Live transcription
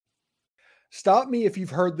Stop me if you've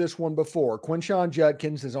heard this one before. Quinshon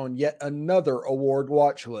Judkins is on yet another award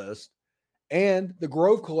watch list, and the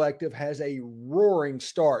Grove Collective has a roaring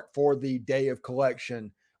start for the day of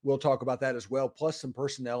collection. We'll talk about that as well, plus some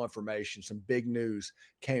personnel information. Some big news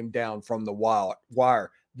came down from the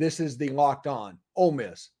wire. This is the Locked On Ole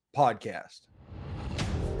Miss podcast.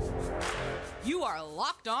 You are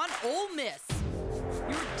Locked On Ole Miss,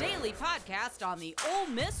 your daily podcast on the Ole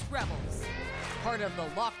Miss Rebels. Part of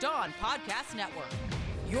the Locked On Podcast Network,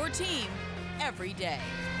 your team every day.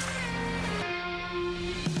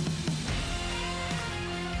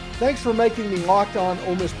 Thanks for making the Locked On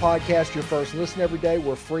Ole Miss podcast your first listen every day.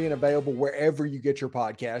 We're free and available wherever you get your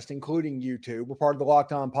podcast, including YouTube. We're part of the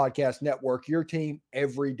Locked On Podcast Network, your team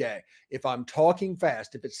every day. If I'm talking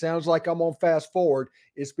fast, if it sounds like I'm on fast forward,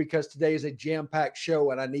 it's because today is a jam-packed show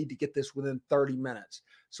and I need to get this within 30 minutes.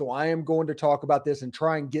 So I am going to talk about this and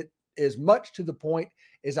try and get as much to the point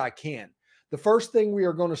as I can. The first thing we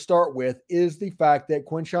are going to start with is the fact that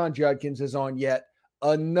Quinshon Judkins is on yet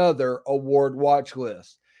another award watch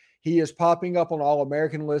list. He is popping up on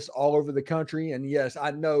All-American lists all over the country. And yes,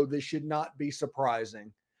 I know this should not be surprising.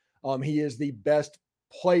 He is the best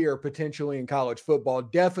player potentially in college football,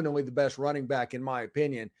 definitely the best running back in my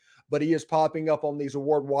opinion, but he is popping up on these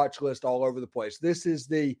award watch lists all over the place. This is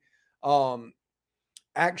the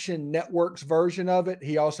Action Network's version of it.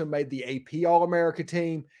 He also made the AP All-America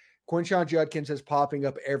team. Quinshon Judkins is popping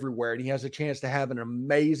up everywhere, and he has a chance to have an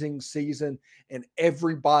amazing season, and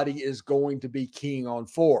everybody is going to be keying on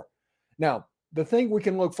for. Now, the thing we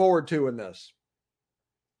can look forward to in this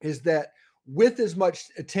is that with as much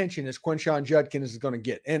attention as Quinshon Judkins is going to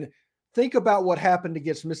get, and think about what happened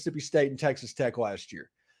against Mississippi State and Texas Tech last year.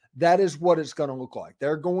 That is what it's going to look like.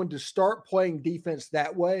 They're going to start playing defense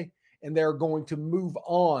that way, and they're going to move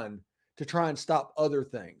on to try and stop other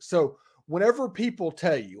things. So whenever people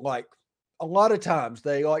tell you, like a lot of times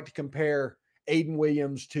they like to compare Aiden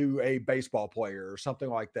Williams to a baseball player or something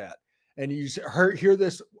like that. And you hear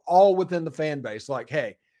this all within the fan base, like,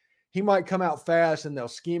 hey, he might come out fast and they'll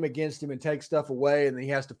scheme against him and take stuff away, and then he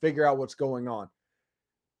has to figure out what's going on.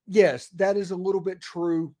 Yes, that is a little bit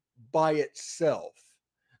true by itself.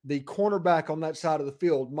 The cornerback on that side of the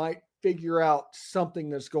field might figure out something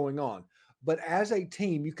that's going on. But as a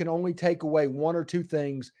team, you can only take away one or two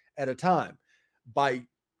things at a time. By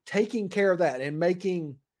taking care of that and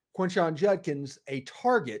making Quinshon Judkins a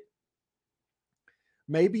target,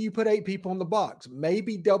 maybe you put 8 people in the box.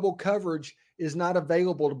 Maybe double coverage is not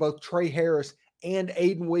available to both Trey Harris and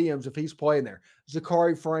Aiden Williams if he's playing there.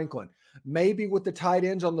 Zachary Franklin. Maybe with the tight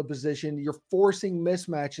ends on the position, you're forcing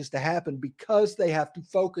mismatches to happen because they have to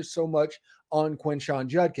focus so much on Quinshon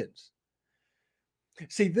Judkins.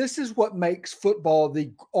 See, this is what makes football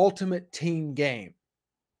the ultimate team game.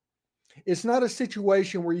 It's not a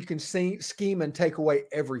situation where you can scheme and take away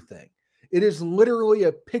everything. It is literally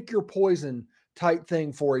a pick your poison type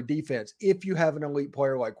thing for a defense if you have an elite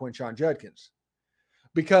player like Quinshon Judkins.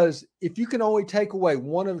 Because if you can only take away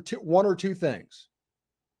one or two things,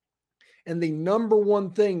 and the number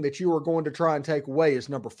one thing that you are going to try and take away is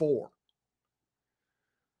number 4,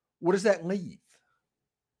 what does that leave?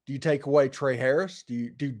 Do you take away Trey Harris? Do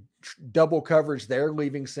you do double coverage there,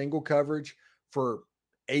 leaving single coverage for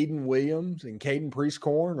Aiden Williams and Caden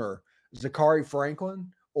Priestcorn or Zachary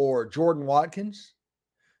Franklin or Jordan Watkins?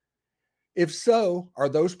 If so, are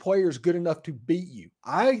those players good enough to beat you?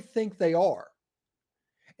 I think they are.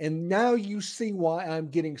 And now you see why I'm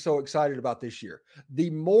getting so excited about this year. The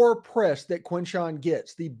more press that Quinshon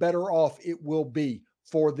gets, the better off it will be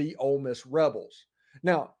for the Ole Miss Rebels.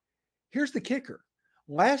 Now, here's the kicker.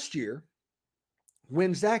 Last year,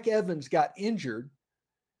 when Zach Evans got injured,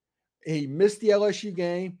 he missed the LSU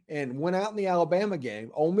game and went out in the Alabama game.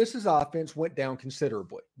 Ole Miss's offense went down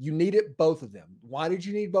considerably. You needed both of them. Why did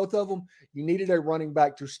you need both of them? You needed a running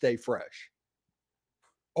back to stay fresh.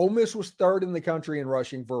 Ole Miss was 3rd in the country in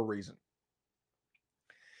rushing for a reason.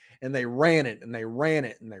 And they ran it, and they ran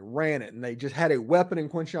it, and they ran it, and they just had a weapon in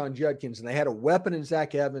Quinshon Judkins, and they had a weapon in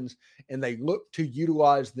Zach Evans, and they looked to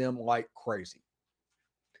utilize them like crazy.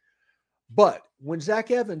 But when Zach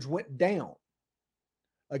Evans went down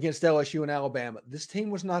against LSU and Alabama, this team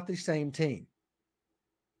was not the same team.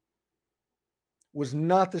 Was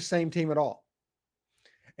not the same team at all.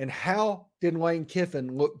 And how did Lane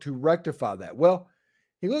Kiffin look to rectify that? Well,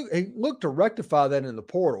 he looked to rectify that in the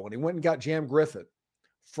portal, and he went and got Jam Griffith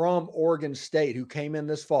from Oregon State, who came in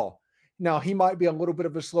this fall. Now, he might be a little bit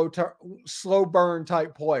of a slow burn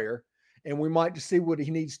type player, and we might see what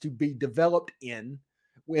he needs to be developed in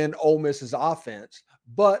Ole Miss's offense.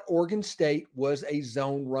 But Oregon State was a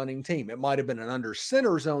zone running team. It might have been an under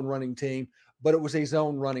center zone running team, but it was a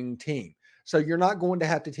zone running team. So you're not going to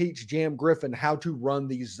have to teach Jam Griffin how to run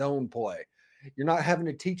the zone play. You're not having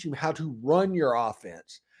to teach him how to run your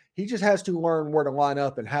offense. He just has to learn where to line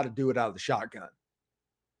up and how to do it out of the shotgun.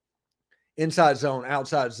 Inside zone,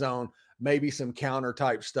 outside zone, maybe some counter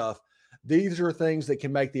type stuff. These are things that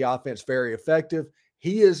can make the offense very effective.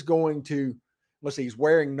 He is going to, let's see, he's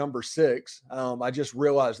wearing number 6. I just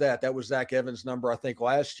realized that was Zach Evans' number, I think,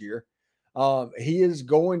 last year. He is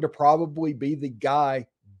going to probably be the guy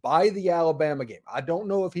by the Alabama game. I don't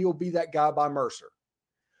know if he'll be that guy by Mercer,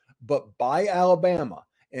 but by Alabama,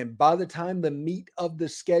 and by the time the meat of the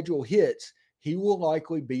schedule hits, he will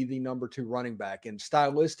likely be the number 2 running back. And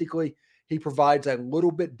stylistically, he provides a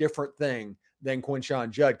little bit different thing than Quinshon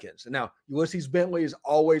Judkins. And now, Ulysses Bentley is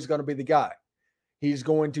always going to be the guy. He's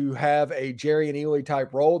going to have a Jerry and Ely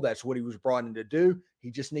type role. That's what he was brought in to do.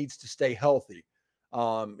 He just needs to stay healthy.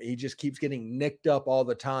 He just keeps getting nicked up all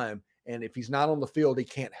the time. And if he's not on the field, he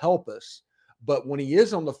can't help us. But when he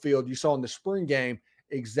is on the field, you saw in the spring game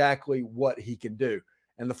exactly what he can do.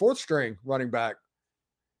 And the 4th string running back,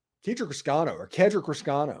 Kedrick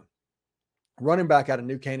Riscano, running back out of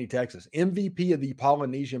New Caney, Texas, MVP of the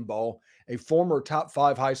Polynesian Bowl, a former top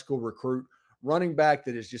 5 high school recruit, running back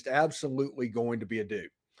that is just absolutely going to be a dude.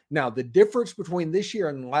 Now, the difference between this year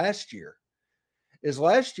and last year is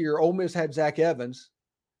last year, Ole Miss had Zach Evans,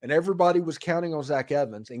 and everybody was counting on Zach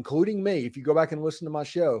Evans, including me. If you go back and listen to my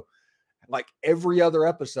show, like every other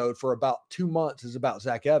episode for about 2 months is about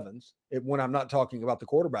Zach Evans, when I'm not talking about the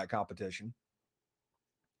quarterback competition.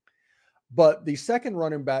 But the second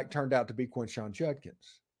running back turned out to be Quinshon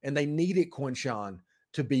Judkins, and they needed Quinshon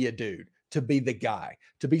to be a dude, to be the guy,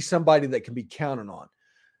 to be somebody that can be counted on.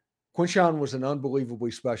 Quinshon was an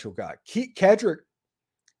unbelievably special guy. Kedrick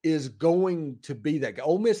is going to be that guy.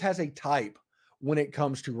 Ole Miss has a type when it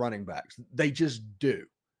comes to running backs. They just do.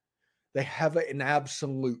 They have an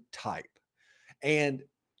absolute type. And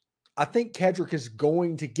I think Kedrick is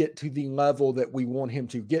going to get to the level that we want him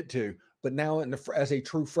to get to. But now, as a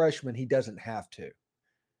true freshman, he doesn't have to.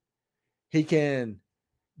 He can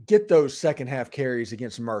get those second half carries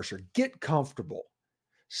against Mercer, get comfortable,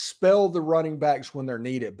 spell the running backs when they're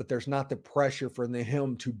needed, but there's not the pressure for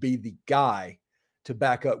him to be the guy to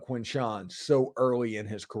back up Quinshon so early in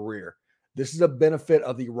his career. This is a benefit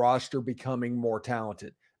of the roster becoming more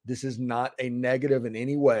talented. This is not a negative in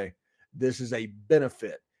any way. This is a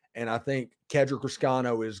benefit. And I think Kedrick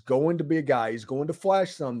Riscano is going to be a guy. He's going to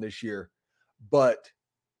flash some this year, but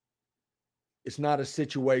it's not a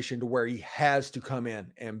situation to where he has to come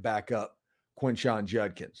in and back up Quinshon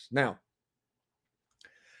Judkins. Now,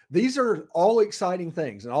 these are all exciting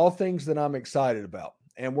things and all things that I'm excited about.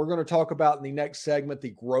 And we're going to talk about in the next segment the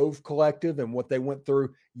Grove Collective and what they went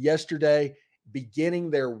through yesterday,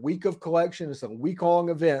 beginning their week of collection. It's a week-long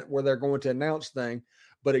event where they're going to announce things,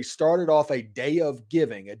 but it started off a day of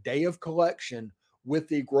giving, a day of collection with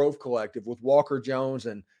the Grove Collective, with Walker Jones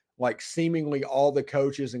and like seemingly all the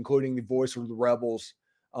coaches, including the voice of the Rebels,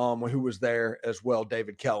 who was there as well,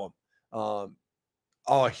 David Kellum.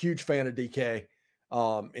 A huge fan of DK.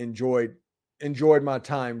 Enjoyed my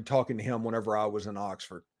time talking to him whenever I was in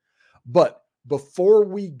Oxford. But before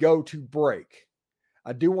we go to break,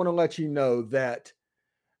 I do want to let you know that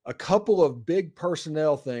a couple of big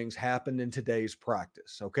personnel things happened in today's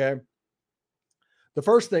practice, okay? The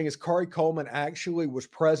first thing is Corey Coleman actually was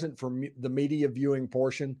present for the media viewing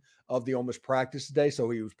portion of the Ole Miss practice today, so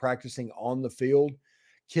he was practicing on the field.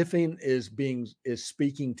 Kiffin is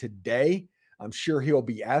speaking today. I'm sure he'll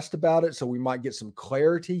be asked about it, so we might get some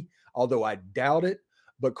clarity, although I doubt it.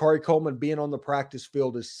 But Corey Coleman being on the practice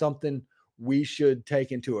field is something we should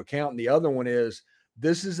take into account. And the other one is,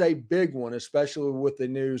 this is a big one, especially with the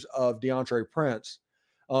news of DeAndre Prince.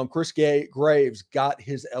 Chris Graves got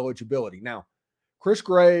his eligibility. Now, Chris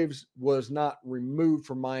Graves was not removed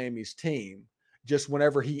from Miami's team. Just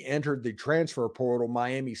whenever he entered the transfer portal,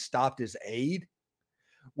 Miami stopped his aid,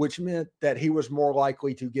 which meant that he was more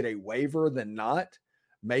likely to get a waiver than not.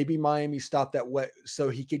 Maybe Miami stopped that way so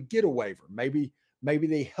he could get a waiver. Maybe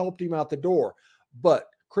they helped him out the door. But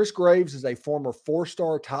Chris Graves is a former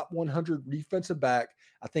 4-star top 100 defensive back,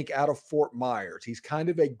 I think out of Fort Myers. He's kind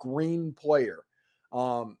of a green player.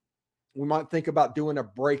 We might think about doing a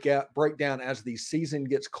breakdown as the season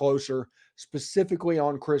gets closer, specifically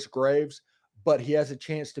on Chris Graves, but he has a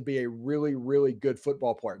chance to be a really, really good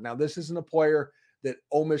football player. Now, this isn't a player that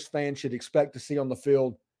Ole Miss fans should expect to see on the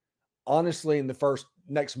field, honestly, in the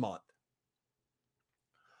next month.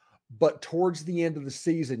 But towards the end of the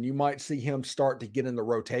season, you might see him start to get in the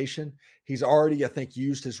rotation. He's already, I think,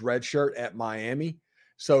 used his red shirt at Miami.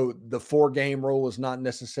 So the 4-game rule is not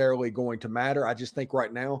necessarily going to matter. I just think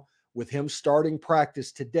right now, with him starting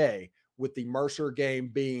practice today, with the Mercer game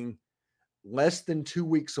being less than 2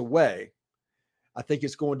 weeks away, I think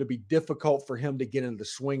it's going to be difficult for him to get into the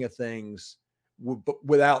swing of things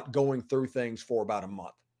without going through things for about a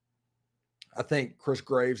month. I think Chris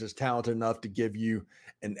Graves is talented enough to give you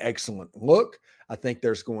an excellent look. I think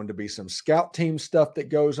there's going to be some scout team stuff that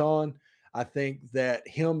goes on. I think that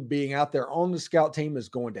him being out there on the scout team is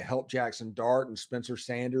going to help Jackson Dart and Spencer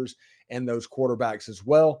Sanders and those quarterbacks as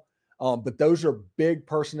well. But those are big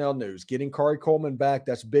personnel news. Getting Kari Coleman back,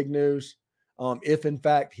 that's big news. If in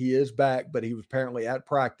fact he is back, but he was apparently at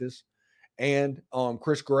practice. And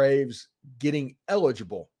Chris Graves getting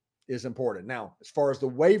eligible is important. Now, as far as the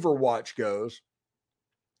waiver watch goes,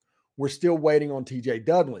 we're still waiting on TJ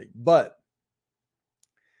Dudley, but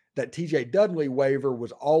that TJ Dudley waiver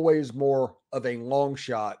was always more of a long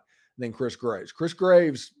shot than Chris Graves. Chris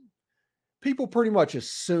Graves, people pretty much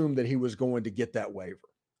assumed that he was going to get that waiver.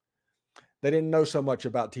 They didn't know so much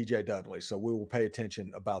about TJ Dudley, so we will pay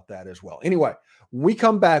attention about that as well. Anyway, when we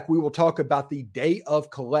come back, we will talk about the day of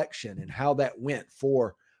collection and how that went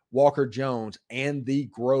for Walker Jones and the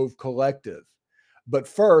Grove Collective. But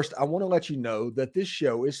first, I want to let you know that this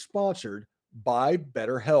show is sponsored by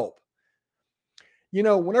BetterHelp. You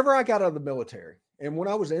know, whenever I got out of the military, and when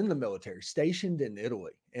I was in the military, stationed in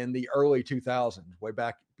Italy in the early 2000s, way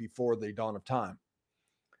back before the dawn of time,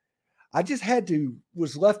 I just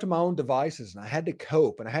was left to my own devices, and I had to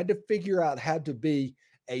cope, and I had to figure out how to be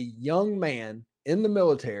a young man in the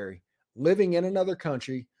military living in another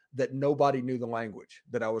country that nobody knew the language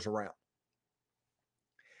that I was around.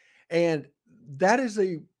 And that is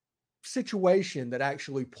a situation that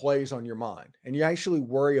actually plays on your mind, and you actually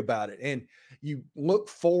worry about it, and you look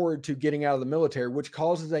forward to getting out of the military, which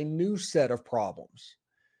causes a new set of problems.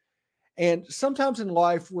 And sometimes in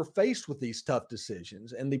life, we're faced with these tough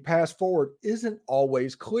decisions, and the path forward isn't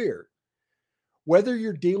always clear. Whether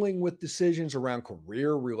you're dealing with decisions around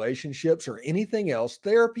career, relationships, or anything else,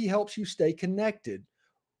 therapy helps you stay connected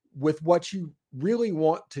with what you really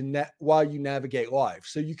want to while you navigate life,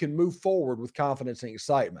 so you can move forward with confidence and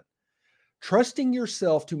excitement. Trusting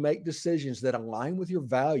yourself to make decisions that align with your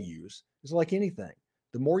values is like anything.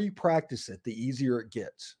 The more you practice it, the easier it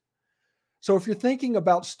gets. So if you're thinking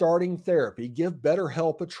about starting therapy, give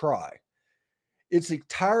BetterHelp a try. It's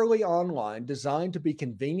entirely online, designed to be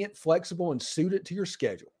convenient, flexible, and suited to your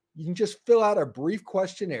schedule. You can just fill out a brief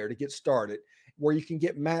questionnaire to get started, where you can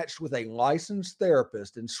get matched with a licensed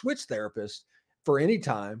therapist and switch therapists for any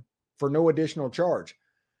time for no additional charge.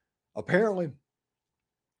 Apparently,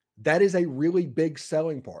 that is a really big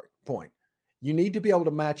selling point. You need to be able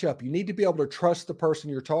to match up. You need to be able to trust the person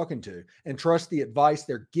you're talking to and trust the advice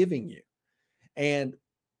they're giving you. And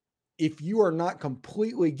if you are not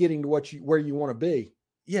completely getting to where you want to be,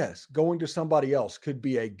 yes, going to somebody else could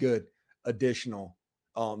be a good additional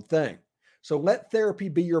thing. So let therapy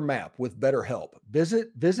be your map with BetterHelp.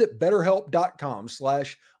 Visit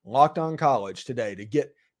BetterHelp.com/LockedOnCollege today to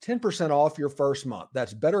get 10% off your first month.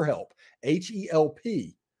 That's BetterHelp,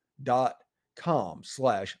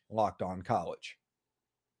 HELP.com/LockedOnCollege.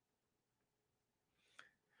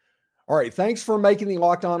 All right. Thanks for making the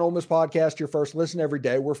Locked On Ole Miss podcast your first listen every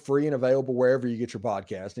day. We're free and available wherever you get your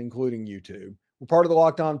podcast, including YouTube. We're part of the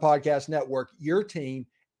Locked On Podcast Network, your team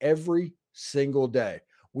every single day.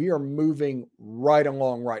 We are moving right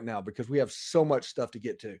along right now because we have so much stuff to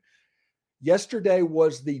get to. Yesterday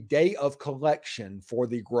was the day of collection for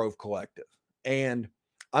the Grove Collective, and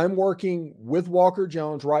I'm working with Walker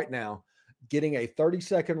Jones right now, getting a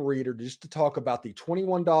 30-second reader just to talk about the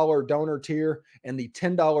 $21 donor tier and the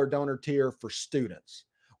 $10 donor tier for students.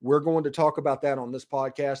 We're going to talk about that on this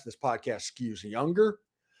podcast. This podcast skews younger,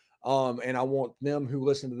 and I want them who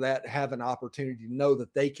listen to that have an opportunity to know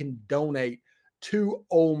that they can donate to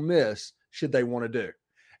Ole Miss should they want to do.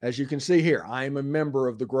 As you can see here, I am a member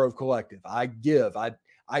of the Grove Collective. I give,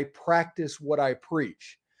 I practice what I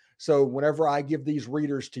preach. So whenever I give these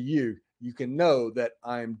readers to you, you can know that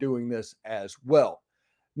I'm doing this as well.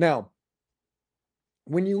 Now,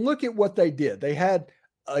 when you look at what they did, they had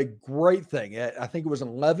a great thing. I think it was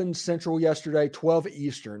 11 Central yesterday, 12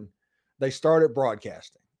 Eastern. They started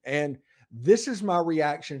broadcasting. And this is my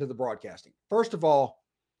reaction to the broadcasting. First of all,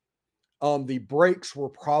 the breaks were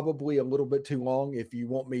probably a little bit too long if you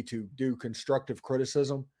want me to do constructive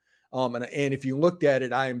criticism. And if you looked at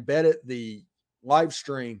it, I embedded the live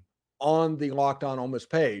stream on the Locked On Ole Miss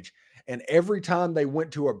page. And every time they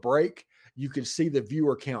went to a break, you could see the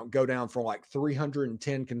viewer count go down from like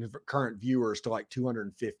 310 concurrent viewers to like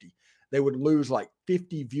 250. They would lose like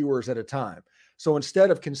 50 viewers at a time. So instead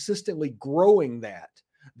of consistently growing that,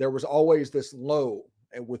 there was always this low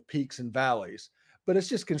with peaks and valleys. but it's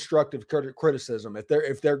just constructive criticism.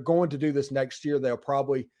 If they're going to do this next year,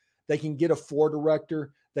 they can get a floor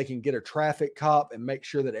director, they can get a traffic cop and make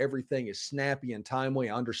sure that everything is snappy and timely.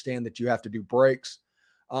 I understand that you have to do breaks,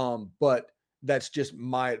 but that's just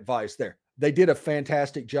my advice there. They did a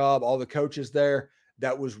fantastic job. All the coaches there,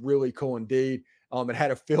 that was really cool indeed. It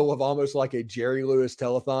had a feel of almost like a Jerry Lewis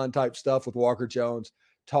telethon type stuff with Walker Jones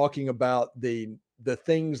talking about the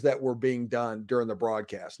things that were being done during the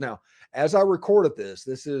broadcast. Now, as I recorded this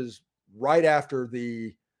is right after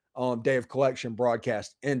the Day of Collection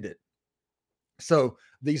broadcast ended. So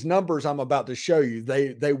these numbers I'm about to show you,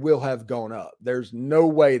 they will have gone up. There's no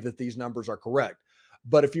way that these numbers are correct.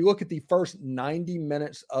 But if you look at the first 90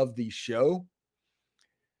 minutes of the show,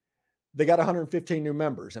 they got 115 new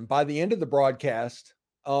members. And by the end of the broadcast,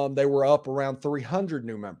 they were up around 300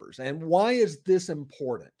 new members. And why is this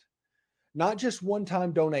important? Not just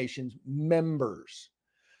one-time donations, members.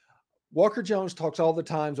 Walker Jones talks all the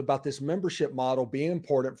times about this membership model being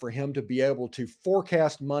important for him to be able to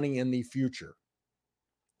forecast money in the future.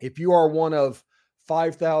 If you are one of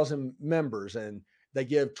 5,000 members and they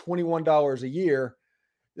give $21 a year,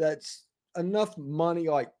 that's enough money,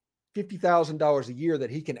 like $50,000 a year, that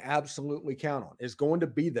he can absolutely count on. Is going to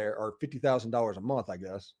be there, or $50,000 a month, I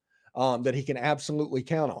guess, that he can absolutely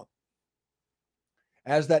count on.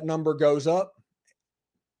 As that number goes up,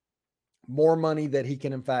 more money that he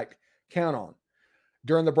can, in fact, count on.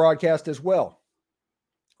 During the broadcast as well,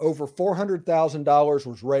 over $400,000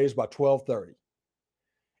 was raised by 12:30.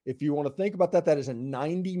 If you want to think about that, that is in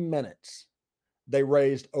 90 minutes. They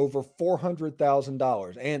raised over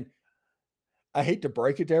 $400,000. And I hate to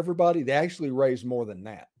break it to everybody, they actually raised more than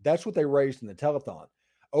that. That's what they raised in the telethon.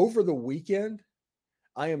 Over the weekend,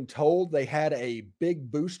 I am told they had a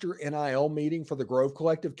big booster NIL meeting for the Grove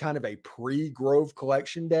Collective, kind of a pre-Grove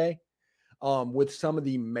Collection Day, with some of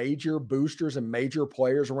the major boosters and major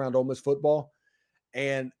players around Ole Miss football.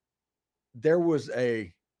 And there was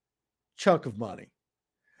a chunk of money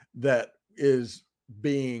that is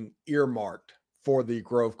being earmarked for the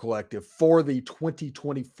Grove Collective for the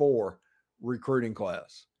 2024 recruiting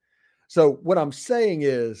class. So what I'm saying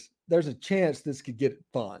is there's a chance this could get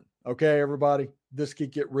fun. Okay, everybody, this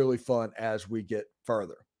could get really fun as we get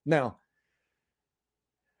further. Now,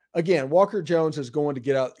 again, Walker Jones is going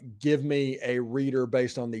to give me a reader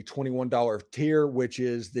based on the $21 tier, which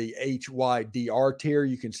is the HYDR tier.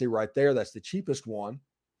 You can see right there, that's the cheapest one,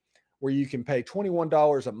 where you can pay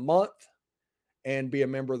 $21 a month and be a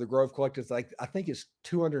member of the Grove Collective. I think it's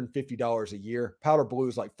 $250 a year. Powder Blue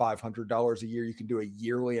is like $500 a year. You can do a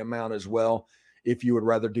yearly amount as well if you would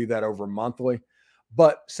rather do that over monthly.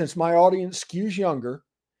 But since my audience skews younger,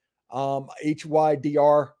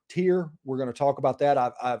 HYDR tier, we're going to talk about that.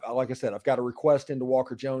 Like I said, I've got a request into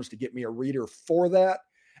Walker Jones to get me a reader for that.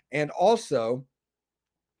 And also,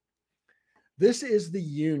 this is the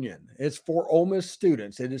union. It's for Ole Miss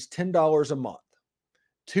students. It is $10 a month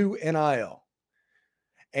to NIL.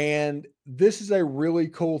 And this is a really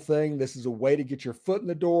cool thing. This is a way to get your foot in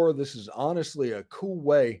the door. This is honestly a cool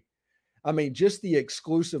way. I mean, just the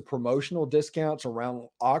exclusive promotional discounts around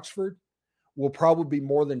Oxford will probably be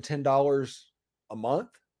more than $10 a month.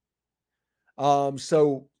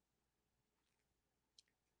 So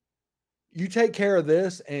you take care of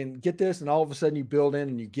this and get this, and all of a sudden you build in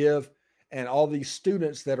and you give, and all these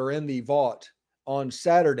students that are in the vault on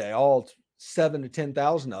Saturday, all 7 to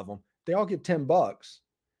 10,000 of them, they all get $10.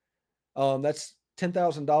 That's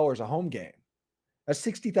 $10,000 a home game. That's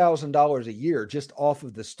 $60,000 a year just off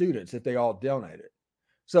of the students if they all donate it.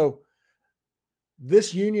 So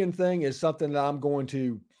this union thing is something that I'm going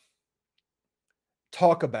to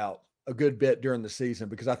talk about a good bit during the season,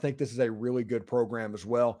 because I think this is a really good program as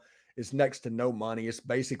well. It's next to no money. It's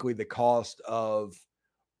basically the cost of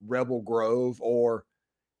Rebel Grove, or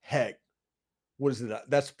heck, what is it?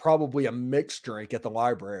 That's probably a mixed drink at the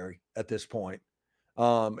library at this point.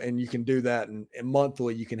 And you can do that, and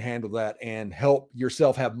monthly you can handle that and help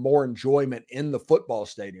yourself have more enjoyment in the football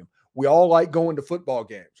stadium. We all like going to football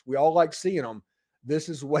games. We all like seeing them. This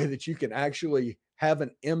is a way that you can actually have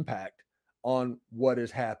an impact on what is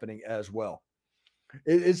happening as well.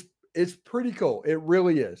 It's pretty cool. It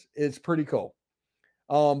really is. It's pretty cool.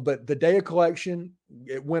 But the day of collection,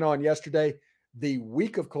 it went on yesterday. The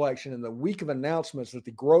week of collection and the week of announcements that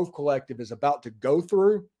the Grove Collective is about to go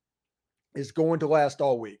through is going to last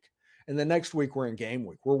all week. And the next week we're in game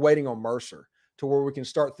week. We're waiting on Mercer to where we can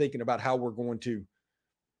start thinking about how we're going to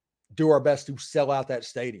do our best to sell out that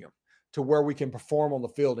stadium, to where we can perform on the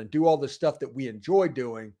field and do all the stuff that we enjoy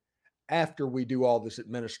doing after we do all this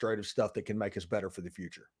administrative stuff that can make us better for the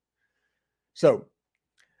future. So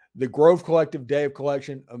The Grove Collective Day of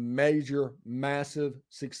Collection, a major, massive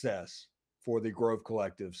success for the Grove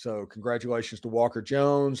Collective. So congratulations to Walker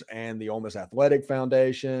Jones and the Ole Miss Athletic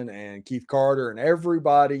Foundation and Keith Carter and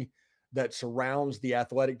everybody that surrounds the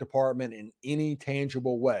athletic department in any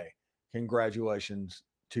tangible way. Congratulations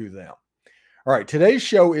to them. All right, today's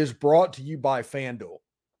show is brought to you by FanDuel.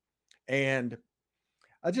 And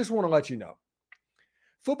I just want to let you know,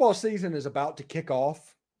 football season is about to kick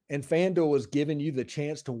off, and FanDuel is giving you the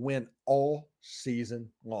chance to win all season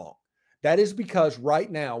long. That is because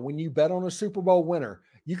right now, when you bet on a Super Bowl winner,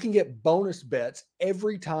 you can get bonus bets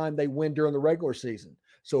every time they win during the regular season.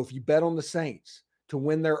 So if you bet on the Saints to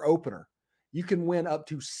win their opener, you can win up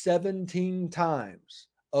to 17 times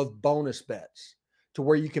of bonus bets to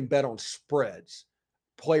where you can bet on spreads,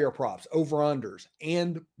 player props, over-unders,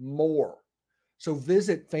 and more. So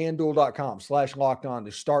visit fanduel.com/lockedon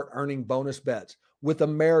to start earning bonus bets with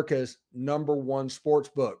America's #1 sports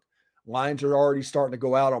book. Lines are already starting to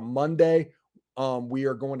go out on Monday. We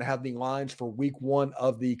are going to have the lines for week 1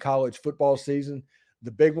 of the college football season.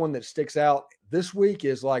 The big one that sticks out this week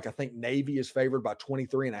is I think Navy is favored by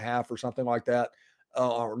 23.5 or something like that.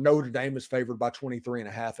 Or Notre Dame is favored by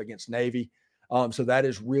 23.5 against Navy. So that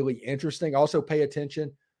is really interesting. Also pay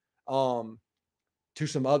attention to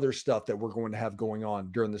some other stuff that we're going to have going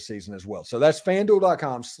on during the season as well. So that's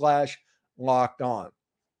fanduel.com/lockedon.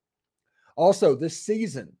 Also, this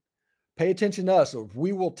season, pay attention to us.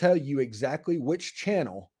 We will tell you exactly which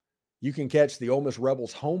channel you can catch the Ole Miss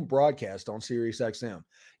Rebels home broadcast on SiriusXM.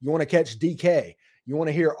 You want to catch DK. You want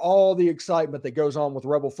to hear all the excitement that goes on with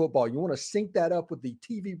Rebel football. You want to sync that up with the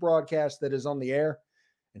TV broadcast that is on the air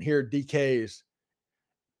and hear DK's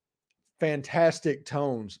fantastic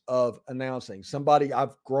tones of announcing, somebody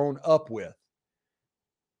I've grown up with.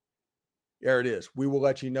 There it is. We will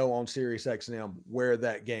let you know on SiriusXM where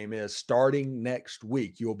that game is. Starting next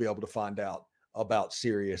week, you'll be able to find out about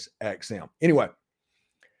SiriusXM. Anyway,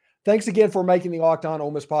 thanks again for making the Locked On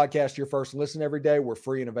Ole Miss podcast your first listen every day. We're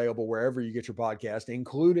free and available wherever you get your podcast,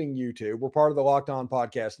 including YouTube. We're part of the Locked On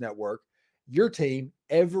Podcast Network, your team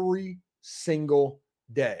every single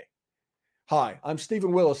day. Hi, I'm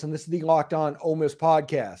Stephen Willis, and this is the Locked On Ole Miss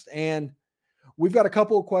podcast. And we've got a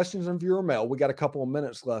couple of questions in viewer mail. We got a couple of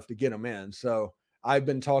minutes left to get them in. So I've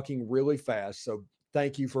been talking really fast. So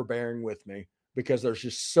thank you for bearing with me because there's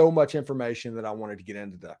just so much information that I wanted to get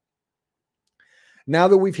into today. Now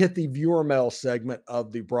that we've hit the viewer mail segment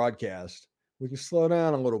of the broadcast, we can slow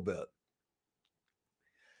down a little bit.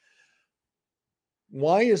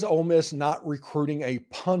 Why is Ole Miss not recruiting a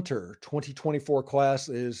punter? 2024 class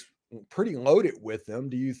is pretty loaded with them.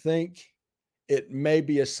 Do you think it may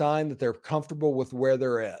be a sign that they're comfortable with where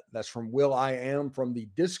they're at? That's from Will I Am from the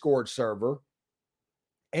Discord server.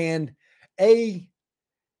 And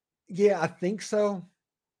yeah, I think so.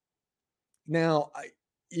 Now,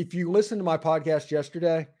 if you listen to my podcast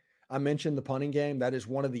yesterday, I mentioned the punting game. That is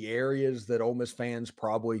one of the areas that Ole Miss fans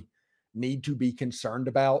probably need to be concerned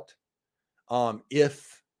about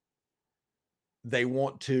if they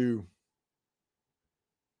want to,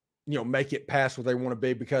 make it past what they want to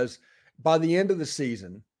be, because by the end of the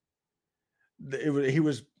season,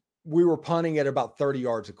 we were punting at about 30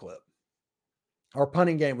 yards a clip. Our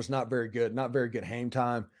punting game was not very good hang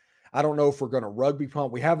time. I don't know if we're going to rugby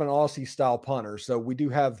punt. We have an Aussie style punter, so we do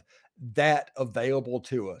have that available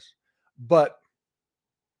to us. But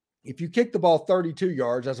if you kick the ball 32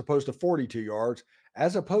 yards as opposed to 42 yards,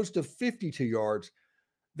 as opposed to 52 yards,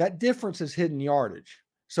 that difference is hidden yardage.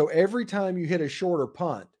 So every time you hit a shorter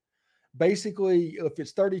punt, basically, if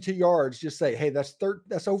it's 32 yards, just say, hey, that's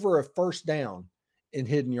over a first down in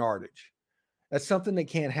hidden yardage. That's something that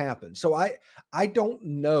can't happen. So I don't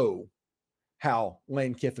know how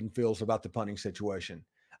Lane Kiffin feels about the punting situation.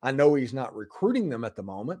 I know he's not recruiting them at the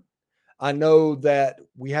moment. I know that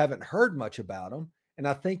we haven't heard much about him. And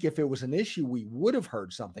I think if it was an issue, we would have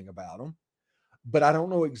heard something about him. But I don't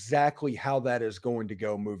know exactly how that is going to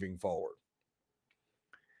go moving forward.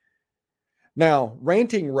 Now,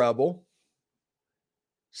 Ranting Rebel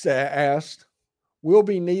asked, we'll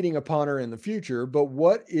be needing a punter in the future, but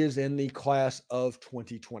what is in the class of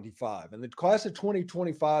 2025? In the class of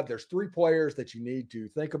 2025, there's 3 players that you need to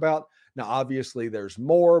think about. Now, obviously, there's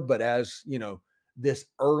more, but as this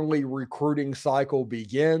early recruiting cycle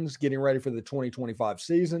begins, getting ready for the 2025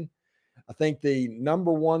 season, I think the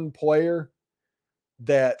 #1 player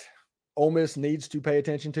that Ole Miss needs to pay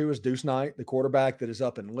attention to is Deuce Knight, the quarterback that is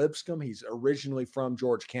up in Lipscomb. He's originally from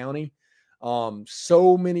George County.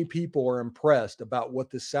 So many people are impressed about what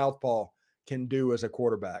this southpaw can do as a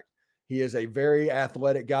quarterback. He is a very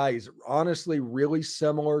athletic guy. He's honestly really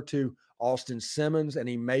similar to Austin Simmons, and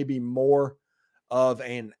he may be more of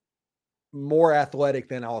an more athletic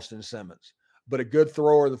than Austin Simmons, but a good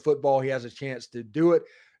thrower of the football. He has a chance to do it.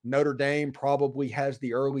 Notre Dame probably has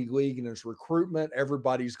the early league in his recruitment.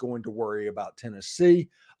 Everybody's going to worry about Tennessee.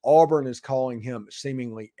 Auburn is calling him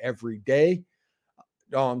seemingly every day,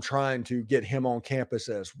 trying to get him on campus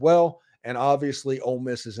as well. And obviously, Ole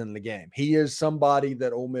Miss is in the game. He is somebody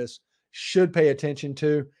that Ole Miss should pay attention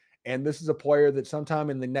to. And this is a player that sometime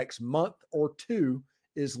in the next month or two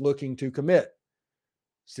is looking to commit.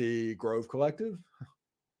 See Grove Collective?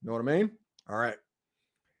 Know what I mean? All right.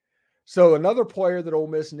 So another player that Ole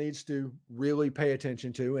Miss needs to really pay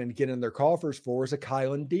attention to and get in their coffers for is a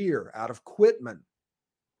Kylan Deere out of Quitman.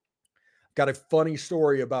 Got a funny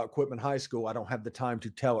story about Quitman High School. I don't have the time to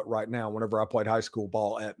tell it right now whenever I played high school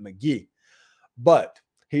ball at McGee. But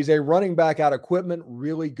he's a running back out of Quitman,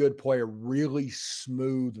 really good player, really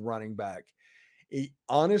smooth running back.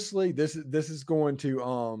 Honestly, this is going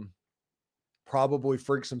to probably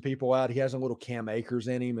freak some people out. He has a little Cam Akers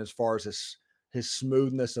in him as far as his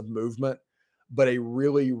smoothness of movement, but a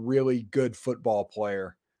really, really good football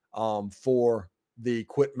player for the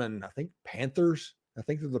Quitman, I think Panthers. I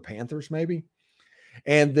think they're the Panthers maybe.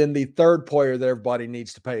 And then the third player that everybody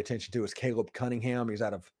needs to pay attention to is Caleb Cunningham. He's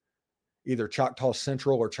out of either Choctaw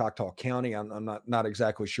Central or Choctaw County. I'm not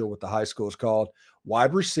exactly sure what the high school is called.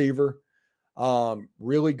 Wide receiver,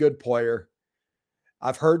 really good player.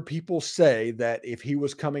 I've heard people say that if he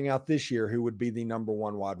was coming out this year, he would be the number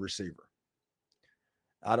one wide receiver.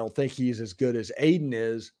 I don't think he's as good as Aiden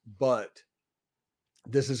is, but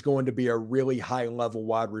this is going to be a really high level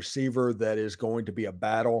wide receiver that is going to be a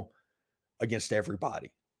battle against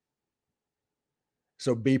everybody.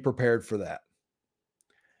 So be prepared for that.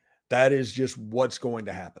 That is just what's going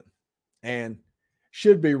to happen and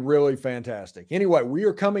should be really fantastic. Anyway, we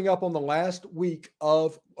are coming up on the last week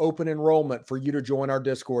of open enrollment for you to join our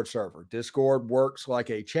Discord server. Discord works like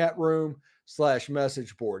a chat room /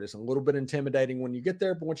 message board. It's a little bit intimidating when you get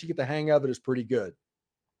there, but once you get the hang of it, it's pretty good.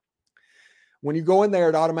 When you go in there,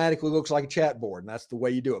 it automatically looks like a chat board, and that's the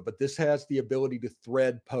way you do it. But this has the ability to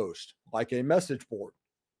thread post like a message board.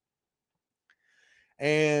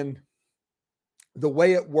 And the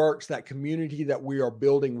way it works, that community that we are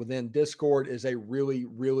building within Discord is a really,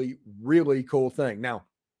 really, really cool thing. Now,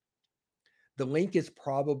 the link is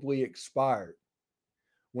probably expired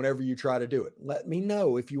whenever you try to do it. Let me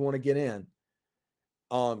know if you want to get in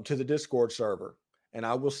to the Discord server, and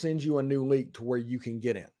I will send you a new link to where you can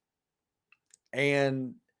get in.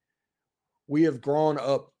 And we have grown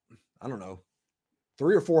up, I don't know,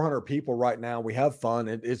 300 or 400 people right now. We have fun.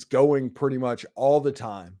 It's going pretty much all the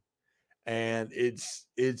time. And it's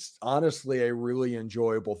honestly a really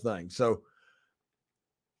enjoyable thing. So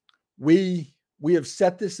we have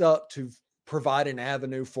set this up to provide an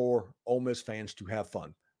avenue for Ole Miss fans to have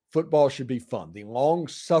fun. Football should be fun. The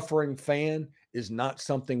long-suffering fan is not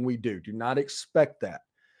something we do. Do not expect that.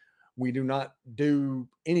 We do not do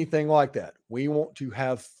anything like that. We want to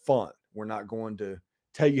have fun. We're not going to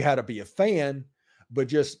tell you how to be a fan, but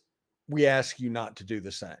just we ask you not to do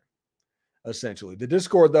the same. Essentially, the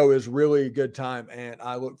Discord, though, is really a good time, and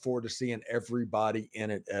I look forward to seeing everybody in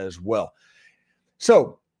it as well.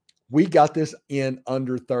 So we got this in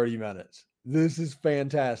under 30 minutes. This is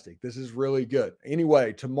fantastic. This is really good.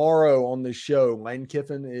 Anyway, tomorrow on this show, Lane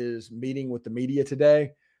Kiffin is meeting with the media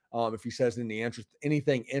today. If he says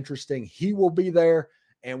anything interesting, he will be there,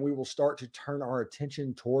 and we will start to turn our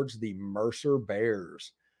attention towards the Mercer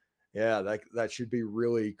Bears. Yeah, that should be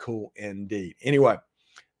really cool indeed. Anyway,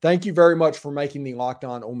 thank you very much for making the Locked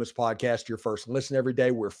On Ole Miss podcast your first listen every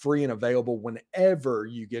day. We're free and available whenever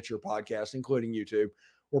you get your podcast, including YouTube.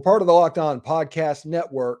 We're part of the Locked On Podcast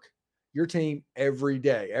Network, your team every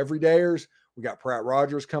day. Everydayers, we got Pratt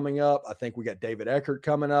Rogers coming up. I think we got David Eckert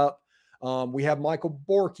coming up. We have Michael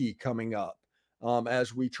Borky coming up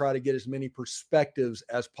as we try to get as many perspectives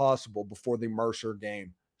as possible before the Mercer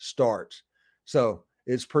game starts. So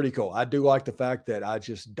it's pretty cool. I do like the fact that I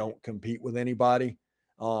just don't compete with anybody.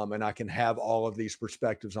 And I can have all of these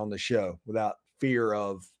perspectives on the show without fear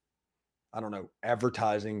of,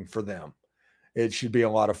 advertising for them. It should be a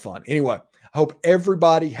lot of fun. Anyway, I hope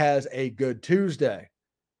everybody has a good Tuesday.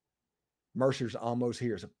 Mercer's almost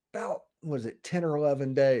here. It's about, 10 or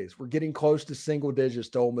 11 days. We're getting close to single digits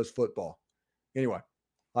to Ole Miss football. Anyway,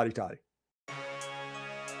 hotty toddy.